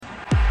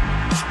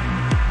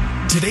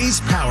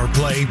Today's Power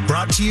Play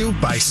brought to you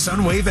by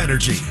Sunwave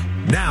Energy.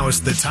 Now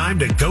is the time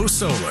to go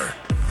solar.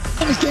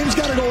 This game's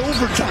got to go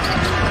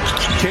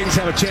overtime. Kings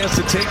have a chance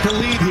to take the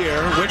lead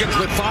here. Wiggins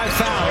with 5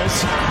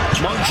 fouls.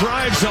 Monk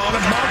drives on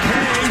him. Monk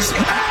hangs,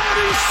 and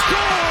he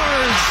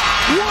scores!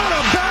 What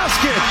a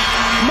basket!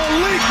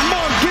 Malik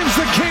Monk gives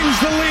the Kings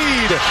the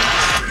lead.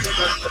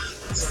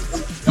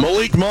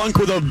 Malik Monk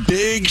with a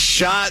big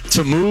shot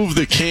to move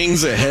the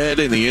Kings ahead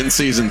in the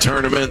in-season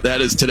tournament.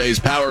 That is today's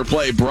Power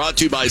Play, brought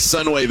to you by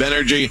Sunwave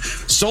Energy.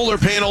 Solar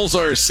panels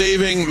are a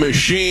saving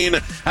machine.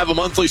 Have a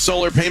monthly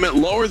solar payment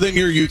lower than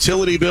your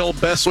utility bill.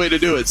 Best way to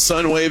do it,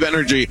 Sunwave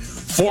Energy,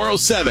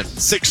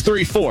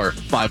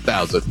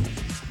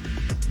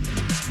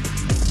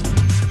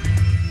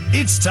 407-634-5000.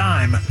 It's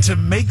time to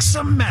make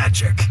some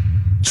magic.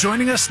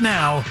 Joining us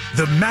now,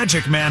 the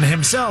Magic Man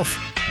himself,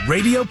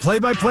 radio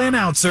play-by-play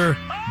announcer,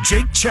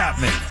 Jake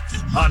Chapman,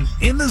 on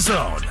In the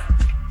Zone.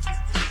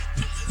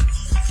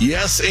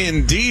 Yes,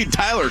 indeed.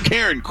 Tyler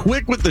Karen,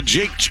 quick with the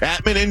Jake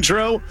Chapman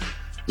intro.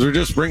 We're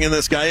just bringing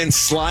this guy in,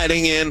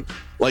 sliding in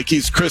like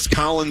he's Chris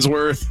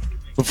Collinsworth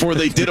before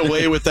they did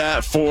away with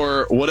that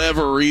for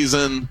whatever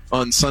reason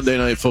on Sunday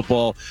Night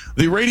Football.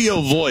 The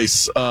radio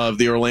voice of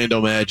the Orlando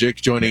Magic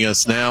joining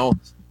us now.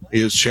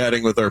 He is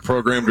chatting with our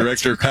program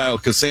director, Kyle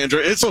Cassandra.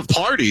 It's a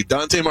party.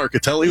 Dante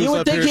Marcatelli was You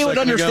would up think here he would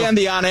understand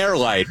the on-air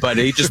light, but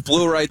he just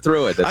blew right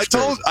through it. I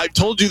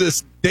told you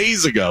this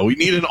days ago. We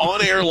need an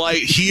on-air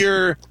light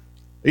here.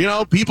 You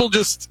know, people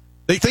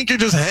they think you're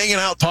just hanging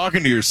out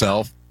talking to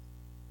yourself.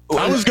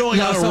 I was going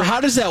on so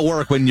how does that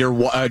work when you're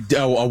a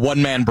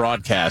one-man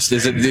broadcast?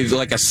 Is it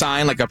like a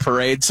sign, like a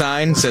parade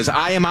sign, says,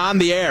 I am on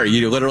the air?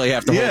 You literally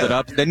have to hold it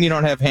up. Then you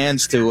don't have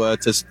hands to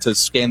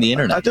scan the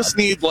internet. I just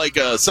need like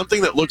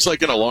something that looks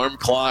like an alarm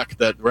clock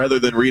that rather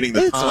than reading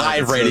the It's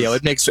live radio.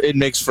 It makes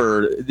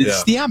for the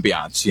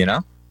ambiance, you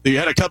know? You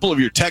had a couple of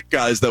your tech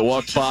guys that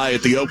walked by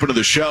at the open of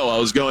the show. I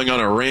was going on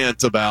a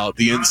rant about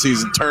the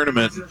in-season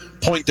tournament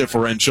point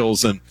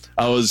differentials, and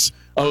I was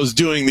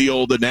doing the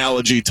old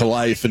analogy to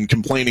life and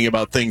complaining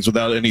about things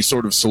without any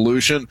sort of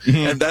solution.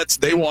 And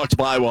they walked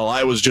by while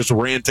I was just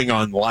ranting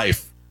on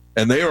life.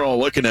 And they were all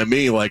looking at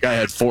me like I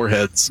had 4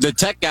 heads. The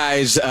tech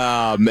guys,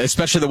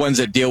 especially the ones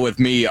that deal with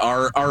me,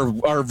 are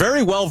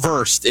very well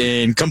versed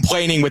in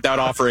complaining without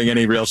offering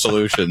any real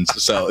solutions.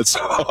 So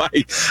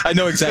I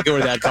know exactly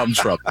where that comes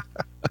from.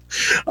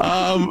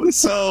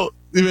 So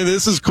I mean,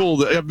 this is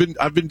cool.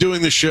 I've been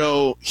doing the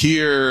show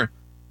here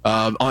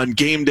on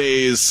game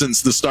days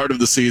since the start of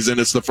the season.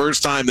 It's the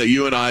first time that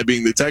you and I,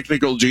 being the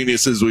technical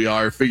geniuses we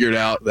are, figured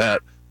out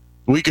that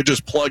we could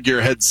just plug your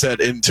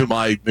headset into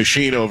my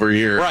machine over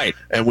here, right?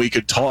 And we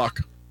could talk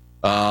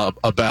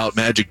about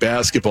Magic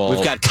basketball.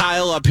 We've got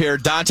Kyle up here.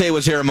 Dante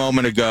was here a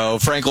moment ago.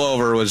 Frank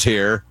Lover was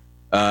here.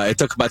 It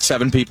took about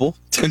 7 people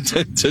to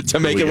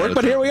make it work,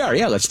 but here we are.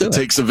 Yeah, let's do it. It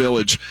takes a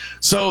village.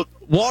 So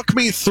walk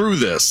me through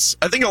this.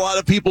 I think a lot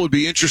of people would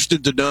be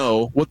interested to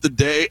know what a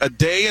day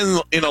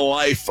in a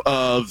life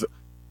of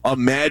a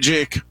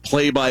Magic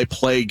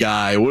play-by-play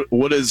guy.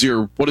 What is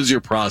your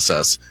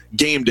process?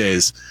 Game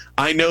days.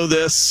 I know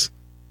this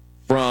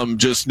from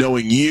just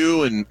knowing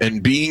you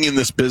and being in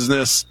this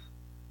business.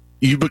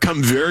 You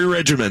become very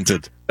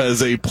regimented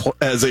as a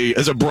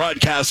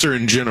broadcaster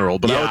in general,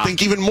 but I would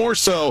think even more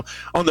so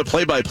on the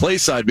play-by-play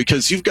side,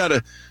 because you've got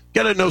to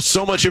know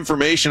so much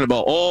information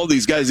about all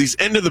these guys, these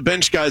end of the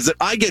bench guys that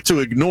I get to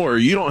ignore.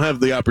 You don't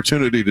have the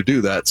opportunity to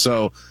do that.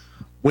 So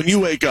when you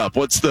wake up,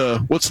 what's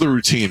the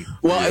routine?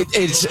 Well,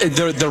 it's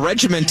the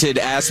regimented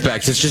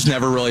aspect. It's just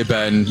never really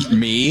been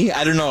me.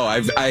 I don't know.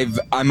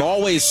 I'm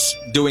always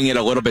doing it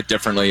a little bit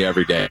differently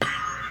every day.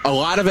 A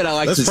lot of it I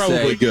like to say. That's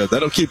probably good.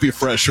 That'll keep you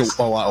fresh a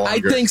lot longer. I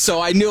think so.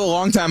 I knew a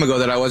long time ago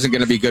that I wasn't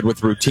going to be good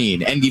with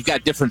routine. And you've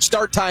got different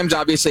start times,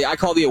 obviously. I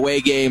call the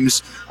away games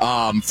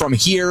from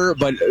here,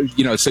 but,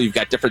 so you've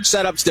got different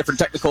setups, different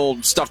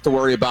technical stuff to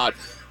worry about.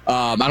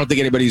 I don't think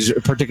anybody's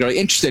particularly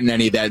interested in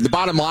any of that. The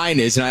bottom line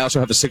is, and I also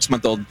have a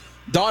 6-month-old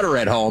daughter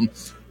at home,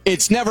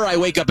 it's never I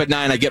wake up at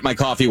 9, I get my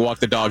coffee, walk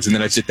the dogs, and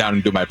then I sit down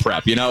and do my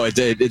prep.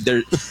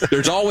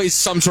 There's always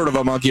some sort of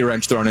a monkey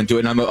wrench thrown into it,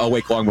 and I'm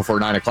awake long before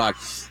 9 o'clock.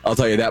 I'll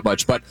tell you that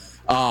much. But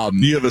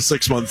you have a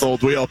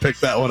 6-month-old. We all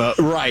picked that one up.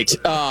 Right.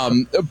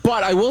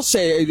 But I will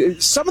say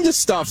some of this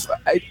stuff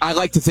I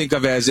like to think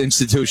of as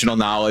institutional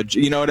knowledge.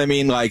 You know what I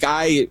mean? Like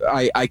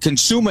I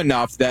consume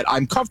enough that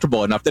I'm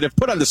comfortable enough that if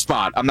put on the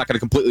spot, I'm not going to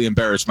completely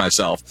embarrass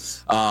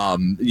myself.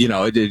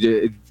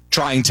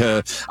 Trying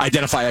to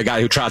identify a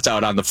guy who trots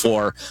out on the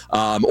floor,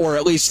 or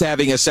at least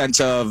having a sense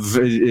of,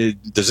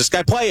 does this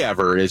guy play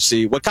ever?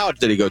 What college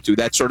did he go to?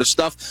 That sort of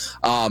stuff.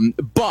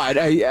 But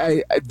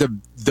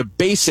the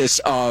basis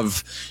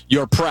of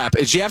your prep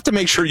is you have to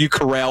make sure you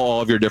corral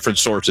all of your different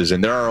sources,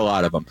 and there are a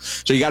lot of them.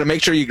 So you got to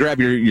make sure you grab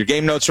your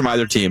game notes from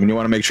either team, and you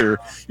want to make sure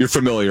you're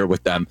familiar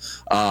with them.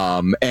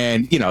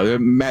 The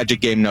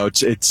Magic game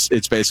notes,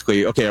 it's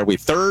basically, okay, are we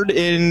 3rd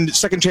in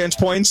second chance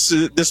points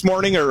this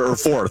morning or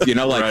 4th?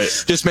 Right.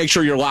 Just make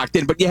sure you're locked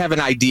in, but you have an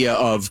idea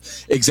of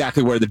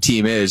exactly where the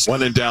team is.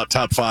 When in doubt,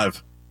 top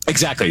 5.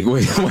 Exactly.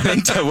 When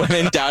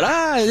in doubt,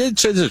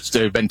 it's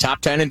been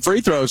top 10 in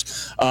free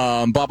throws,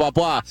 blah, blah,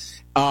 blah.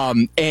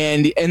 And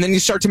then you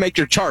start to make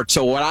your chart.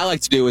 So what I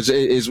like to do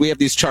is we have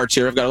these charts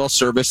here. I've got a little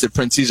service that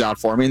prints these out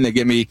for me, and they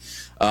give me,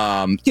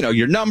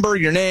 your number,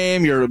 your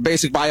name, your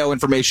basic bio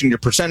information, your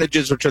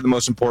percentages, which are the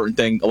most important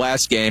thing, the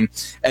last game.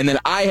 And then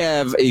I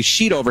have a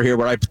sheet over here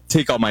where I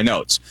take all my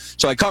notes.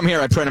 So I come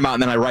here, I print them out,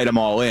 and then I write them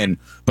all in.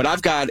 But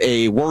I've got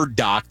a Word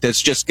doc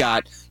that's just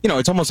got,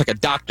 it's almost like a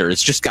doctor.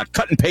 It's just got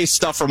cut and paste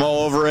stuff from all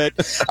over it.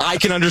 I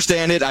can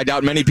understand it. I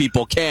doubt many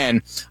people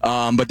can.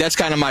 But that's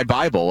kind of my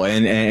Bible.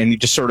 And you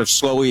just sort of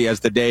slowly, as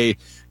the day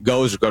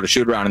goes, go to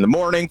shoot around in the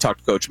morning, talk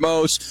to Coach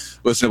Mose,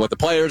 listen to what the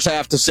players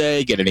have to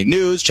say, get any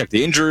news, check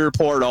the injury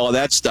report, all of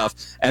that stuff.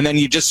 And then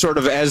you just sort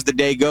of, as the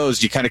day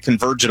goes, you kind of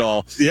converge it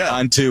all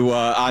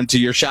onto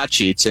your shot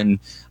sheets. And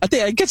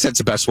I guess that's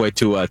the best way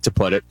to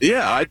put it.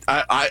 Yeah,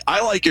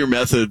 I like your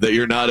method that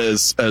you're not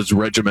as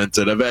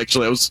regimented. I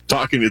was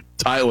talking to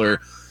Tyler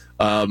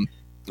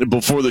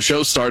before the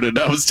show started.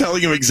 I was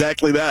telling him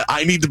exactly that.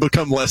 I need to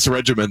become less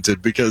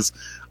regimented because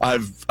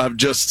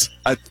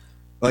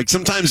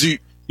sometimes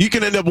you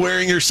can end up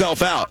wearing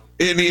yourself out.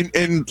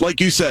 And like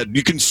you said,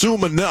 you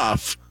consume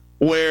enough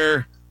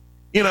where,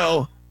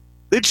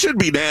 it should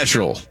be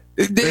natural.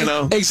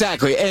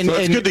 Exactly, and so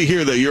it's good to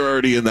hear that you're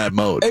already in that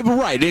mode,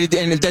 right?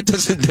 And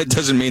that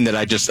doesn't mean that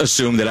I just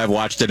assume that I've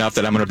watched enough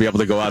that I'm going to be able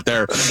to go out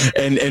there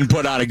and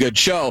put on a good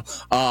show.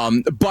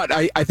 But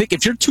I think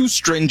if you're too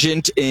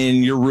stringent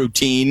in your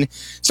routine,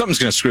 something's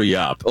going to screw you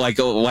up. Like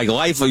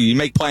life, you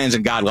make plans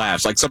and God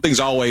laughs. Like something's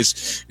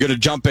always going to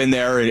jump in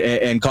there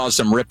and cause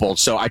some ripples.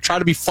 So I try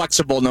to be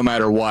flexible no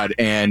matter what,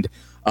 and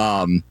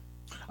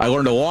I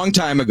learned a long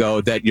time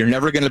ago that you're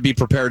never going to be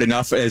prepared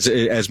enough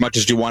as much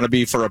as you want to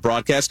be for a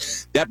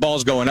broadcast. That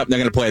ball's going up, and they're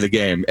going to play the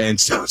game. And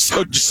so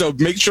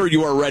make sure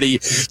you are ready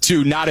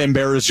to not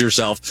embarrass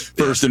yourself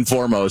first and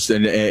foremost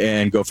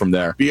and go from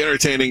there. Be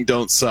entertaining,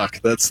 don't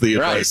suck. That's the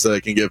advice that I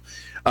can give.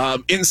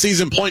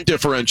 In-season point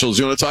differentials.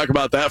 You want to talk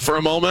about that for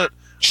a moment?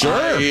 Sure.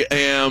 I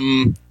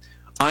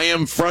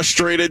am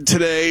frustrated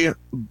today,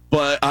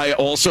 but I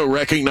also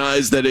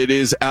recognize that it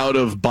is out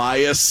of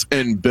bias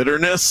and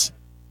bitterness.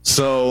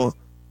 So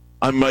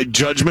my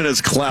judgment is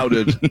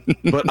clouded,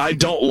 but I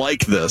don't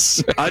like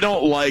this. I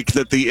don't like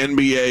that the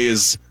NBA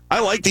is – I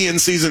like the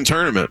in-season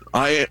tournament.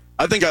 I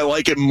think I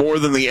like it more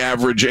than the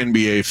average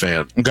NBA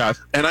fan. Okay.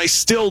 And I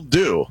still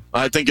do.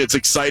 I think it's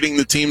exciting,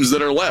 the teams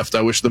that are left.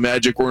 I wish the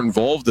Magic were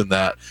involved in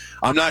that.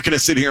 I'm not going to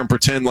sit here and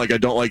pretend like I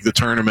don't like the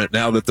tournament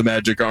now that the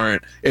Magic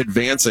aren't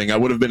advancing. I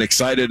would have been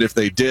excited if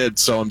they did,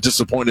 so I'm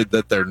disappointed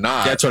that they're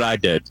not. That's what I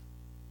did.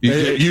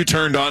 You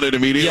turned on it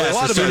immediately? Yes, a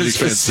lot of Magic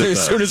fans did that.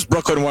 As soon as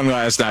Brooklyn won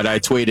last night, I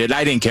tweeted.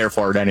 I didn't care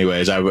for it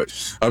anyways. I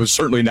was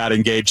certainly not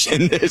engaged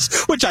in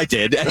this, which I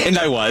did, and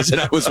I was. And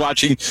I was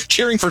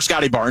cheering for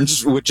Scotty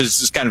Barnes, which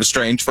is kind of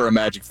strange for a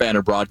Magic fan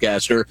or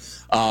broadcaster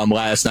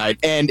last night.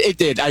 And it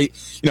did.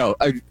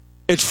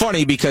 It's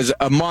funny because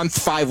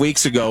 5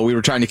 weeks ago, we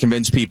were trying to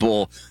convince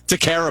people to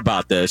care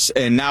about this,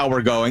 and now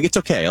we're going, it's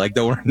okay.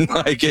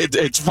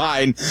 It's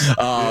fine.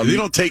 You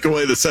don't take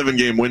away the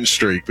 7-game win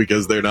streak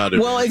because they're not.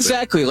 Well,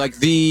 exactly. Like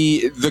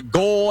the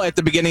goal at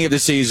the beginning of the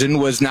season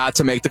was not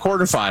to make the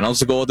quarterfinals.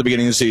 The goal at the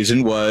beginning of the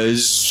season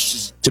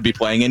was to be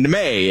playing into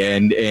May,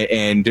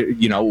 and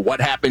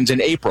what happens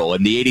in April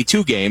in the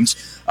 82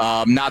 games,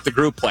 not the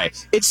group play.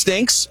 It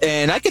stinks,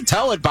 and I could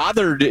tell it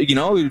bothered.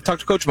 We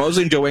talked to Coach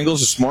Mosley and Joe Ingles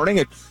this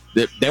morning.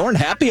 They weren't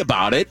happy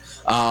about it.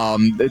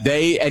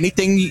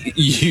 Anything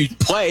you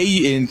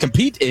play and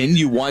compete in,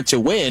 you want to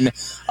win.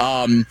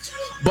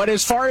 But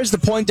as far as the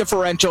point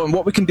differential and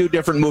what we can do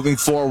different moving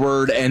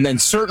forward, and then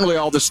certainly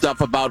all the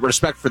stuff about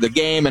respect for the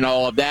game and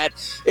all of that,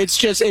 it's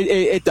just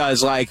it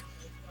does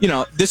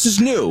this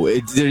is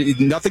new.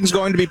 Nothing's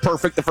going to be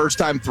perfect the first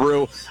time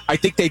through. I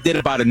think they did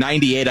about a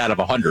 98 out of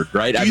 100,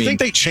 right? Do you think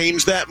they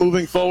changed that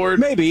moving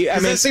forward? Maybe.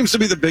 That seems to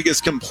be the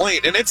biggest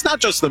complaint, and it's not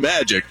just the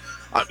Magic.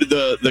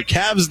 The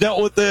Cavs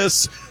dealt with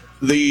this.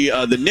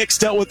 The Knicks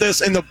dealt with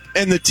this, and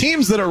the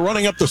teams that are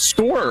running up the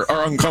score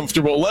are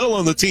uncomfortable. Let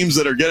alone the teams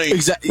that are getting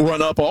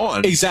run up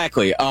on.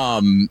 Exactly.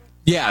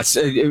 Yes,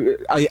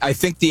 I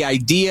think the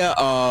idea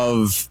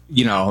of,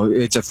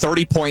 it's a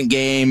 30-point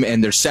game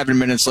and there's 7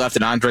 minutes left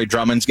and Andre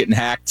Drummond's getting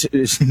hacked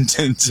to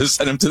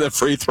send him to the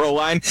free throw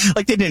line.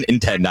 Like, they didn't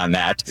intend on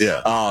that.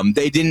 Yeah.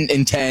 They didn't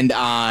intend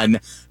on,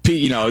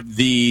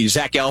 the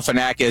Zach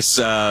Galifianakis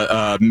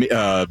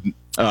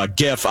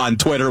GIF on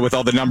Twitter with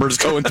all the numbers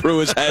going through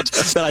his head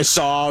that I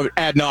saw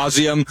ad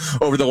nauseum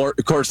over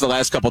the course of the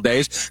last couple of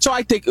days. So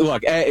I think,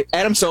 look,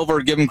 Adam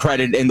Silver, give him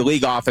credit, in the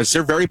league office,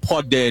 they're very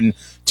plugged in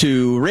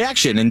to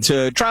reaction and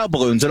to trial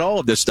balloons and all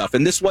of this stuff.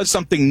 And this was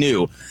something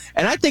new.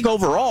 And I think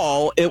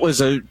overall it was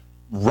a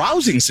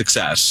rousing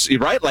success,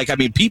 right? Like, I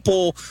mean,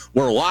 people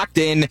were locked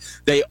in.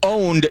 They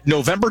owned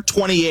November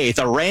 28th,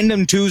 a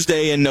random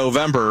Tuesday in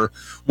November,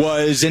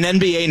 was an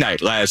NBA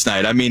night last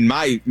night. I mean,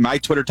 my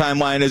Twitter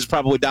timeline is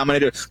probably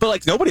dominated, but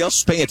like nobody else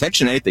was paying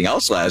attention to anything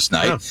else last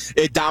night.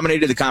 Yeah. It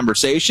dominated the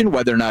conversation,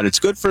 whether or not it's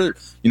good for,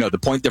 the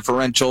point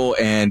differential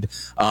and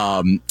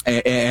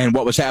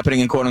what was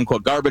happening in quote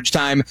unquote garbage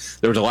time.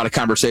 There was a lot of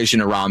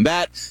conversation around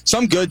that.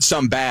 Some good,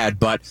 some bad,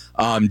 but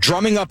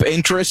drumming up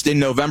interest in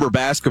November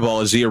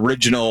basketball is the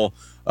original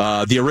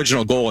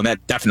goal, and that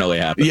definitely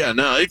happened. Yeah,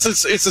 no, it's a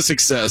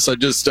success.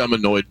 I'm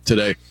annoyed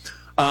today.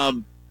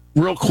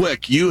 Real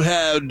quick, you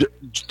had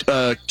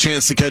a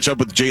chance to catch up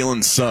with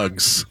Jalen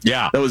Suggs.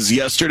 Yeah. That was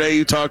yesterday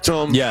you talked to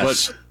him?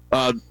 Yes.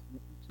 But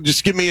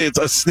just give me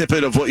a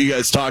snippet of what you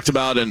guys talked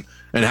about and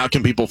how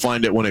can people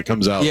find it when it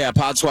comes out? Yeah,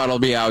 Pod Squad will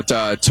be out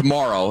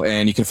tomorrow,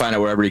 and you can find it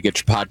wherever you get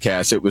your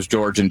podcasts. It was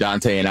George and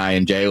Dante and I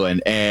and Jalen,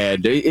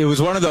 and it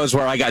was one of those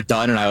where I got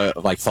done and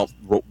I felt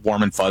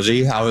warm and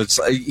fuzzy. I was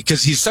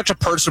because he's such a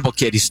personable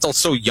kid. He's still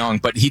so young,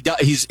 but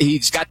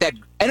he's got that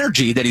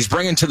energy that he's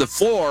bringing to the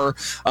floor,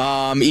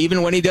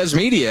 even when he does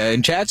media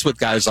and chats with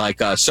guys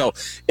like us. So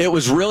it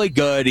was really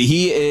good.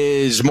 He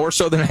is more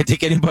so than I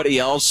think anybody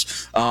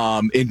else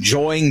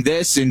enjoying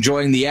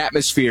the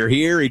atmosphere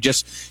here. He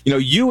just,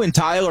 you and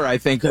Tyler, I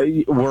think,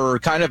 were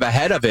kind of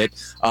ahead of it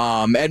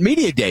at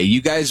Media Day.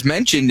 You guys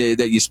mentioned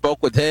that you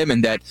spoke with him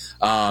and that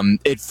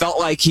it felt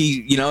like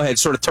he, had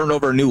sort of turned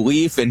over a new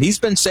leaf, and he's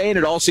been saying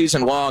it all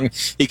season long.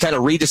 He kind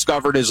of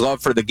rediscovered his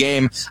love for the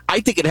game. I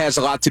think it has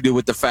a lot to do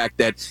with the fact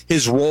that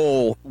his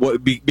role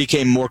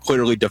became more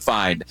clearly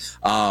defined.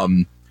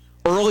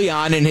 Early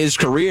on in his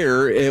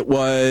career, it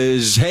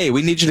was, hey,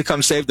 we need you to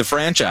come save the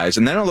franchise.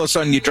 And then all of a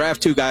sudden you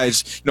draft two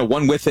guys,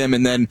 one with him,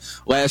 and then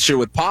last year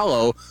with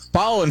Paulo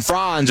and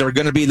Franz are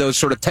going to be those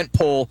sort of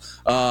tentpole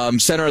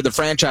center of the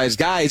franchise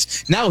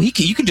guys. Now you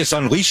can just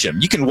unleash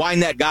him. You can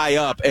wind that guy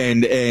up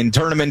and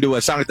turn him into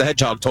a Sonic the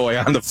Hedgehog toy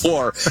on the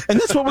floor.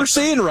 And that's what we're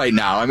seeing right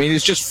now. I mean,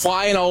 he's just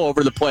flying all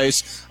over the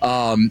place.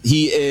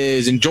 He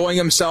is enjoying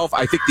himself.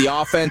 I think the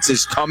offense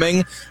is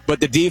coming, but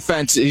the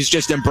defense, he's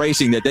just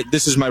embracing that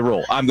this is my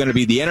role. I'm going to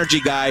be the energy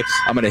guy.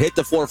 I'm going to hit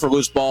the floor for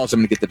loose balls.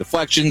 I'm going to get the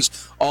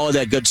deflections, all of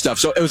that good stuff.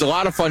 So it was a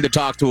lot of fun to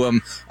talk to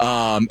him.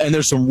 And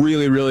there's some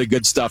really, really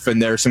good stuff in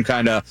there. Some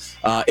kind of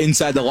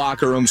inside the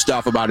locker room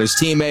stuff about his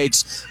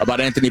teammates, about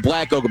Anthony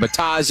Black, Goga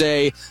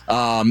Batadze,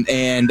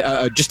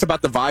 and just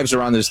about the vibes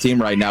around this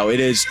team right now.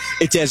 It's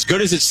as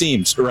good as it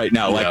seems right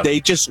now. Like they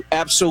just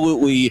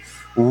absolutely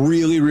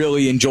really,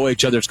 really enjoy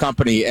each other's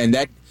company. And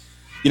that,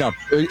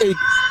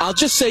 I'll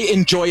just say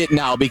enjoy it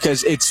now,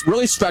 because it's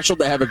really special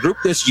to have a group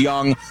this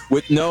young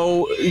with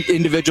no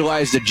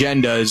individualized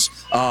agendas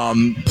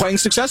playing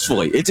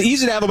successfully. It's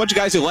easy to have a bunch of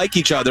guys who like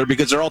each other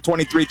because they're all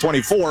 23,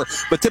 24,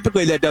 but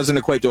typically that doesn't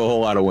equate to a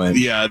whole lot of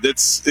wins. Yeah,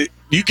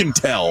 you can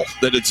tell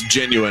that it's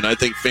genuine. I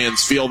think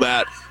fans feel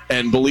that.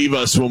 And believe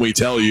us when we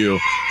tell you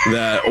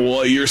that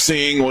what you're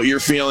seeing, what you're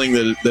feeling,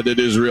 that it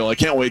is real. I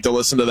can't wait to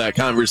listen to that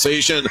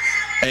conversation.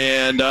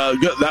 And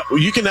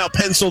you can now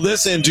pencil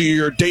this into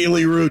your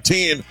daily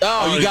routine.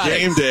 Oh, you got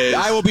game days.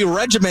 I will be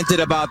regimented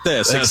about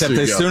this, except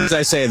as soon as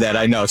I say that,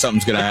 I know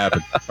something's going to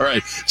happen. All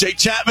right. Jake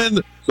Chapman,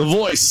 the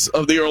voice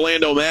of the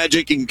Orlando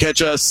Magic. You can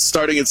catch us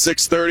starting at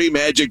 6:30.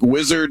 Magic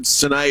Wizards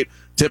tonight.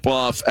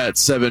 Tip-off at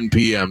 7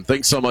 p.m.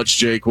 Thanks so much,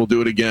 Jake. We'll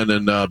do it again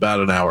in about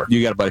an hour.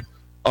 You got it, buddy.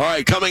 All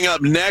right, coming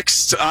up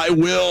next, I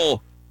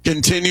will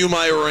continue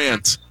my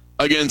rant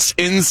against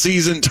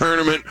in-season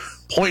tournament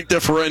point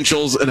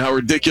differentials and how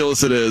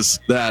ridiculous it is.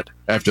 That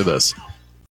after this.